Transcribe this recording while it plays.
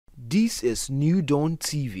This is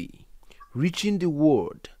NewDawnTV, reaching the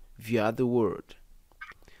world via the word.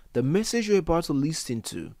 The message you're about to listen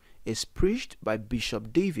to is preached by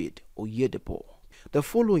Bishop David Oyedepo. The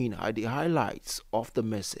following are the highlights of the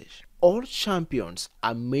message. All champions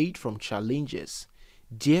are made from challenges,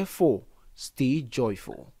 therefore stay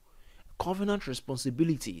joyful. Covenant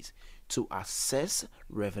responsibilities to access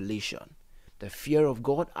revelation. The fear of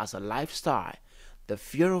God as a lifestyle. The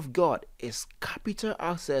fear of God is capital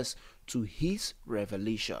access to His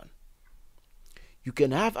revelation. You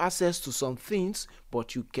can have access to some things,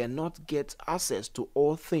 but you cannot get access to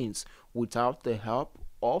all things without the help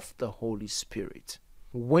of the Holy Spirit.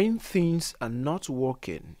 When things are not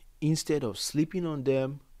working, instead of sleeping on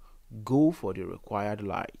them, go for the required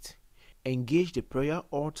light. Engage the prayer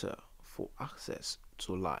altar for access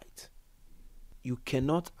to light. You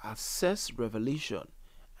cannot access revelation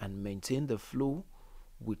and maintain the flow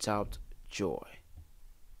without joy.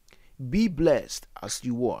 Be blessed as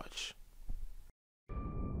you watch.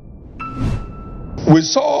 We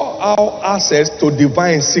saw our access to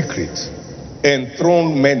divine secrets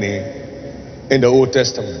enthroned many in the Old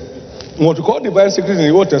Testament. What we call divine secrets in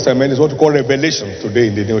the Old Testament is what we call revelation today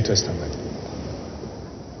in the New Testament.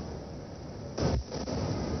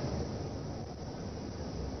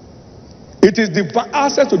 It is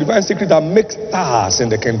access to divine secret that makes stars in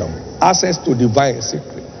the kingdom. Access to divine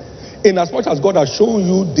secret. In as much as God has shown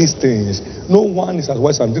you these things, no one is as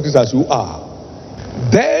wise and secret as you are.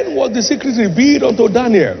 Then was the secret revealed unto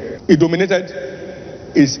Daniel. He dominated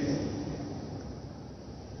his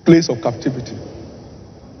place of captivity.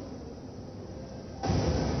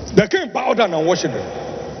 The king bowed down and worshipped him.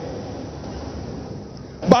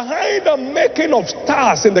 Behind the making of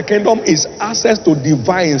stars in the kingdom is access to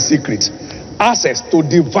divine secrets. Access to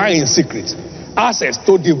divine secrets. Access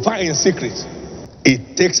to divine secrets.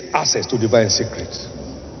 It takes access to divine secrets.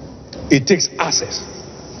 It takes access.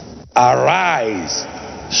 Arise,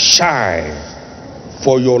 shine,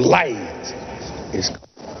 for your light is come.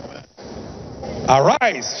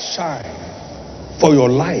 Arise, shine, for your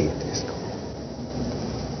light is come.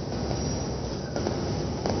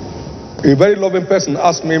 A very loving person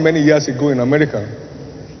asked me many years ago in America.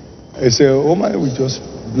 He said, "Oh my, we just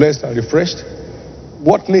blessed and refreshed.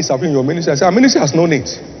 What needs have in your ministry?" I said, "Our ministry has no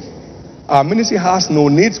needs. Our ministry has no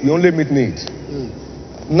needs. We only meet needs."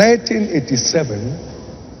 1987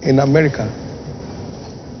 in America.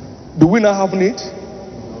 Do we not have needs?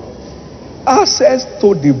 Access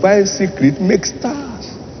to divine secret makes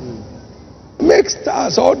stars. Makes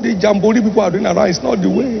stars. All the jamboree people are doing around is not the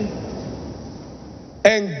way.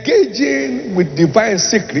 Engaging with divine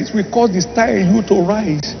secrets will cause the star in you to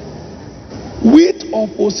rise. With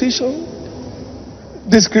opposition,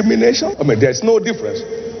 discrimination, there's no difference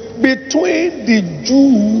between the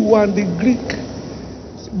Jew and the Greek,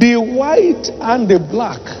 the white and the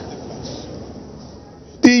black,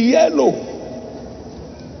 the yellow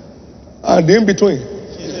and the in between.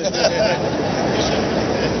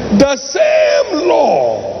 The same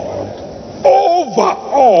Lord over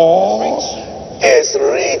all is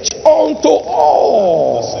rich unto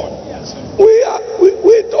all.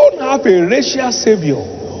 We don't have a racial savior.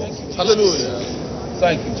 Hallelujah.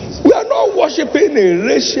 Thank you, Jesus. We are not worshiping a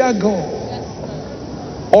racial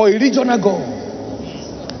God or a regional God.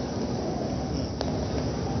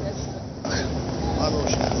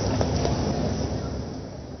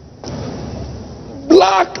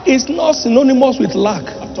 Black is not synonymous with lack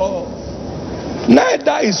at all.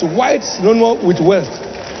 Neither is white synonymous with wealth.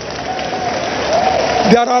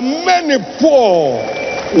 There are many poor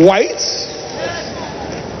whites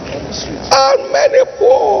and many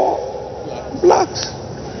poor blacks.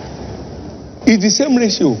 It's the same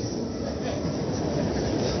ratio.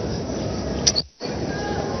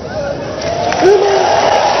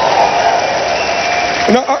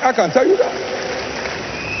 Now, I can tell you that.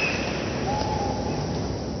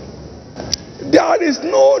 There is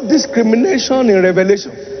no discrimination in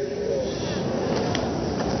revelation.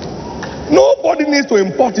 Nobody needs to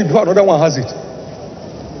import it before another one has it.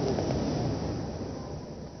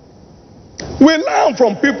 We learn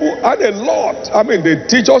from people and a lot. They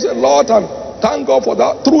teach us a lot, and thank God for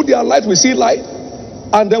that. Through their light, we see light,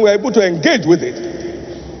 and then we're able to engage with it.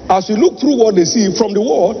 As we look through what they see from the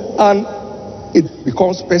word, and it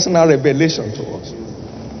becomes personal revelation to us.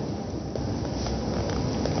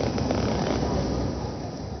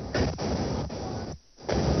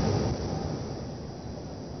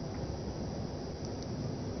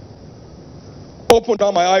 Open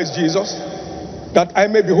down my eyes, Jesus, that I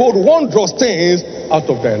may behold wondrous things out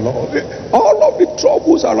of thy law. All of the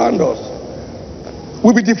troubles around us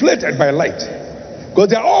will be deflated by light, because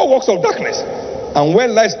they are all works of darkness. And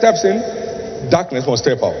when light steps in, darkness must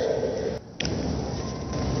step out.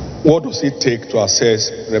 What does it take to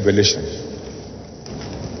access revelation?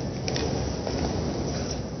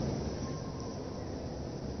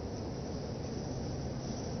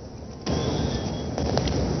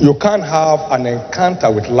 You can't have an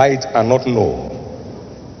encounter with light and not know.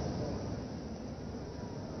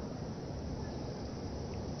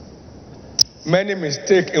 Many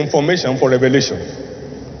mistake information for revelation.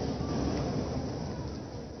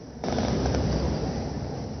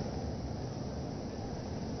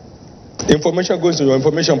 Information goes to your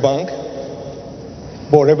information bank,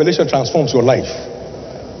 but revelation transforms your life.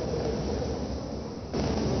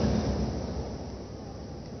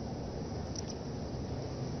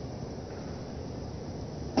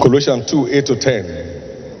 Colossians 2:8-10.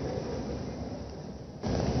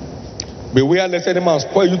 Beware lest any man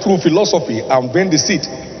spoil you through philosophy and vain deceit,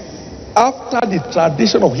 after the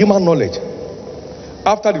tradition of human knowledge,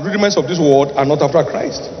 after the rudiments of this world, and not after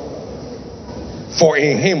Christ. For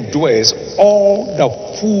in him dwells all the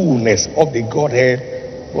fullness of the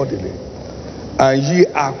Godhead bodily, and ye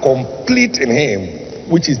are complete in him,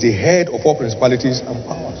 which is the head of all principalities and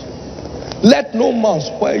powers. Let no man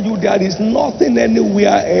spoil you. There is nothing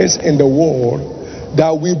anywhere else in the world that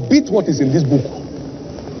will beat what is in this book.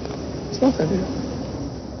 It's nothing there.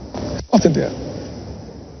 It's nothing there.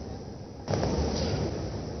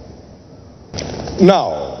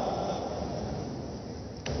 Now,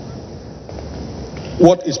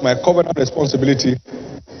 what is my covenant responsibility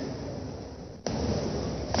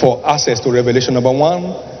for access to revelation? Number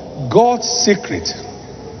one, God's secret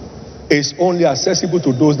is only accessible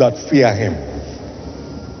to those that fear him.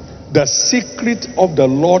 The secret of the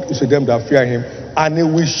Lord is to them that fear him, and he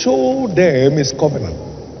will show them his covenant.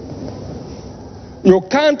 You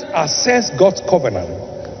can't access God's covenant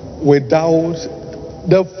without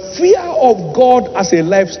the fear of God as a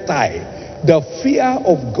lifestyle. The fear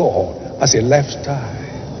of God as a lifestyle.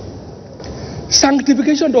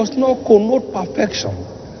 Sanctification does not connote perfection,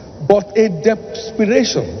 but a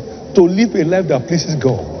desperation to live a life that pleases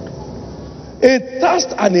God. A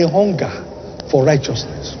thirst and a hunger for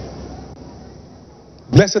righteousness.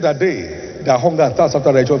 Blessed are they that hunger and thirst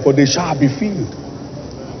after righteousness, for they shall be filled.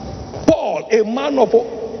 Paul, a man of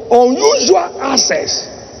unusual access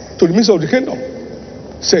to the midst of the kingdom,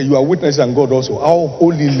 said, you are witnesses, and God also, how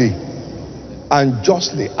holily and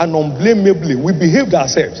justly and unblameably we behaved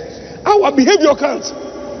ourselves. Our behavior counts.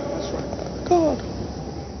 That's right. God.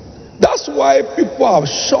 That's why people are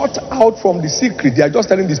shut out from the secret. They are just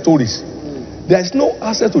telling the stories. There is no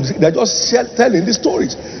access to the secret. They are just telling the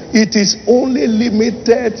stories. It is only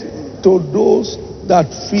limited to those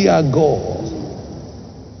that fear God.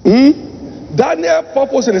 Daniel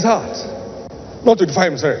purpose in his heart, not to defy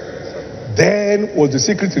himself. Then was the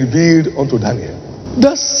secret revealed unto Daniel.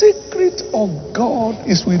 The secret of God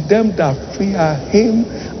is with them that fear him,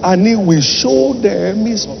 and he will show them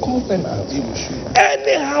his covenant.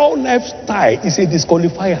 Anyhow lifestyle is a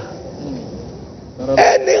disqualifier.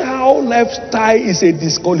 Anyhow lifestyle is a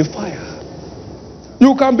disqualifier.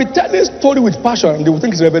 You can be telling a story with passion and they will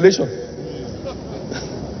think it's revelation.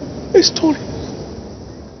 A story.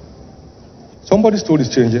 Somebody's story is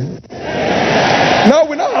changing. Now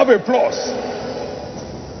we now have a plus.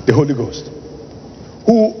 The Holy Ghost,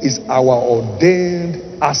 who is our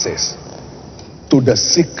ordained access to the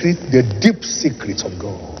secret, the deep secrets of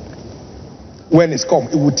God. When it's come,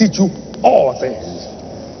 it will teach you all things.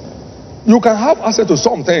 You can have access to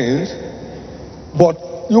some things, but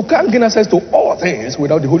you can't gain access to all things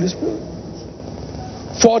without the Holy Spirit.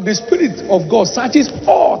 For the Spirit of God searches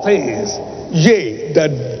all things, yea,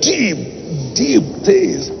 the deep, deep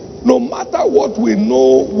things. No matter what we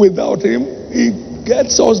know without him, he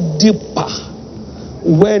gets us deeper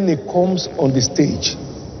when he comes on the stage.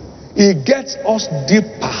 He gets us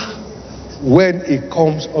deeper when he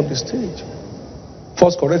comes on the stage.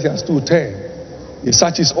 1 Corinthians 2:10. He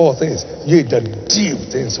searches all things, yea, the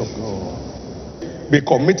deep things of God. Be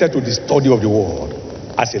committed to the study of the word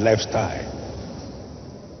as a lifestyle.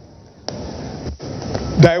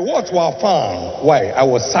 Thy words were found. Why? I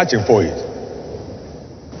was searching for it.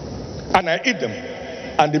 And I ate them,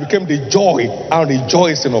 and they became the joy and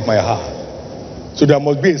rejoicing of my heart. So there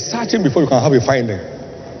must be a searching before you can have a finding.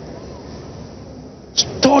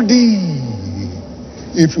 Study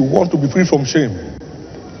if you want to be free from shame.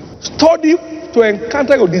 Study to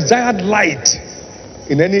encounter your desired light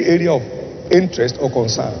in any area of interest or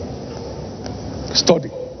concern. Study.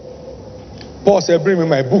 Paul said, bring me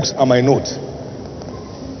my books and my notes.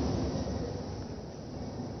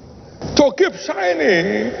 To keep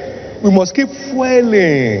shining, we must keep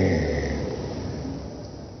fueling.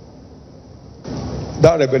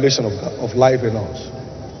 that revelation of life in us.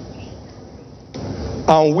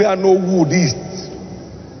 And where no wood is,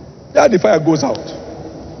 there the fire goes out.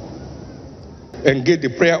 Engage the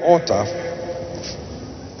prayer altar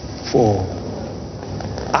for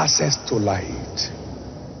access to light.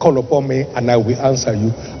 Call upon me and I will answer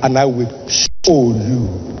you, and I will show you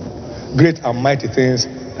great and mighty things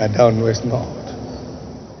that thou knowest not.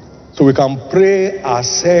 So we can pray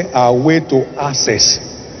our way to access.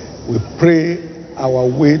 We pray our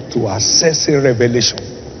way to accessing revelation.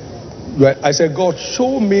 I said, God,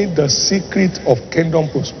 show me the secret of kingdom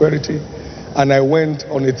prosperity. And I went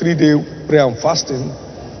on a 3-day prayer and fasting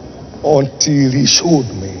until he showed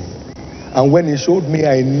me. And when he showed me,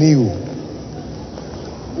 I knew.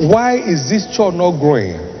 Why is this church not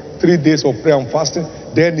growing? 3 days of prayer and fasting.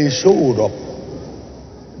 Then he showed up.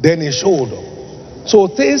 So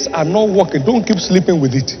things are not working. Don't keep sleeping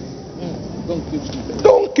with it.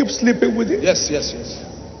 Don't keep sleeping with it. Yes.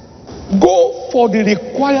 Go for the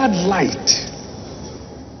required light.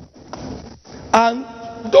 And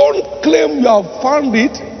don't claim you have found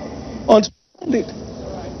it until you found it.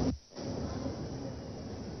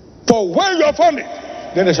 For when you have found it,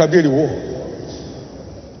 then there shall be a reward.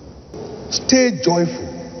 Stay joyful.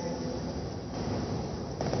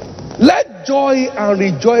 Let joy and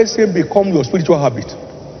rejoicing become your spiritual habit.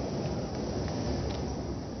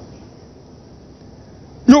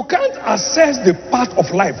 You can't access the path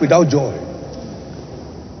of life without joy.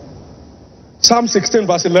 Psalm 16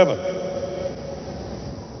 verse 11.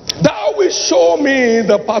 Thou wilt show me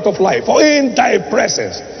the path of life, for in thy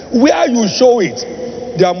presence, where you show it,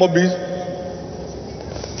 there must be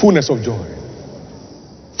fullness of joy.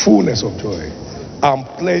 Fullness of joy. And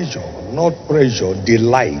pleasure, not pressure,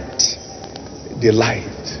 delight.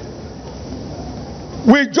 Delight.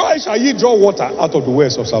 With joy shall ye draw water out of the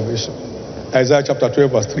wells of salvation. Isaiah chapter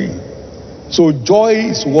 12 verse 3. So joy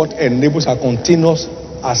is what enables a continuous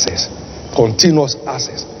access. Continuous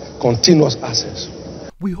access. Continuous access.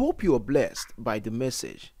 We hope you are blessed by the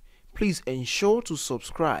message. Please ensure to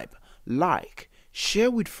subscribe, like,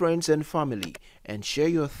 share with friends and family, and share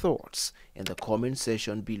your thoughts in the comment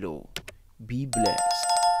section below. Be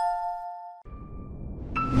blessed.